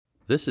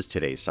This is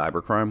today's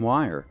Cybercrime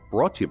Wire,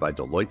 brought to you by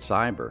Deloitte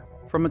Cyber.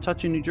 From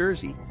Metuchen, New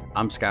Jersey,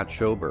 I'm Scott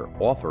Schober,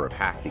 author of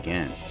Hacked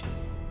Again.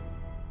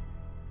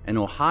 An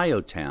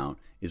Ohio town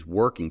is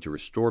working to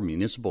restore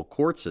municipal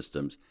court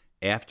systems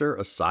after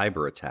a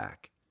cyber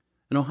attack.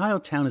 An Ohio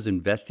town is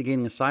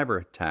investigating a cyber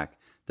attack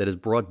that has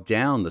brought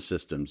down the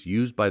systems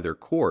used by their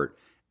court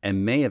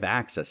and may have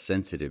accessed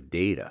sensitive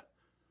data.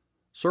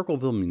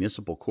 Circleville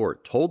Municipal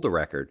Court told the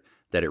Record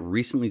that it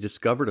recently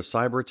discovered a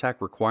cyber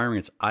attack requiring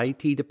its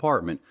IT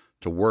department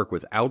to work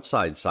with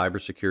outside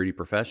cybersecurity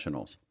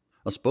professionals.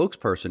 A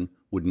spokesperson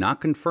would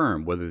not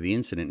confirm whether the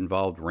incident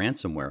involved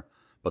ransomware,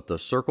 but the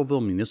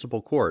Circleville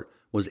Municipal Court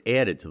was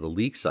added to the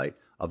leak site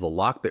of the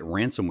Lockbit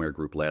ransomware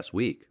group last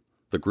week.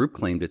 The group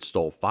claimed it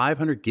stole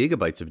 500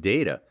 gigabytes of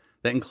data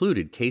that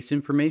included case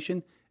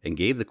information and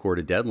gave the court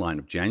a deadline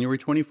of January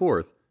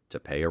 24th to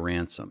pay a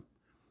ransom.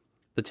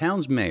 The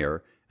town's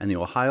mayor and the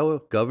Ohio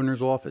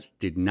governor's office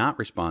did not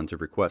respond to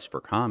requests for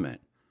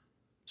comment.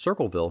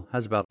 Circleville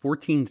has about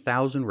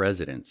 14,000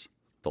 residents.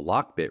 The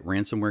Lockbit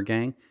ransomware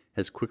gang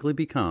has quickly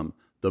become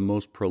the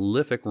most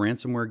prolific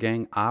ransomware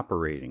gang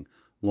operating,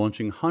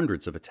 launching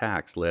hundreds of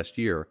attacks last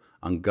year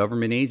on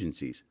government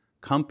agencies,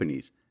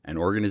 companies, and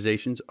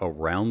organizations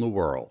around the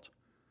world.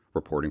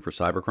 Reporting for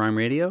Cybercrime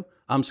Radio,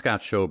 I'm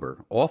Scott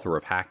Schober, author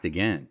of Hacked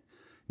Again.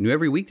 New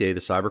every weekday, the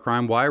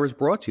Cybercrime Wire is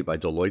brought to you by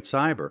Deloitte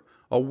Cyber,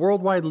 a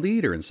worldwide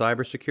leader in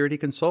cybersecurity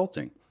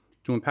consulting.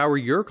 To empower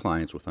your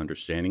clients with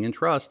understanding and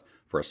trust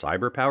for a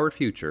cyber-powered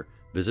future,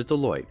 visit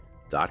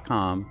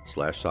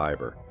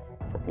Deloitte.com/cyber.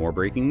 For more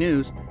breaking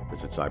news,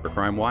 visit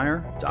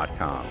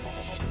cybercrimewire.com.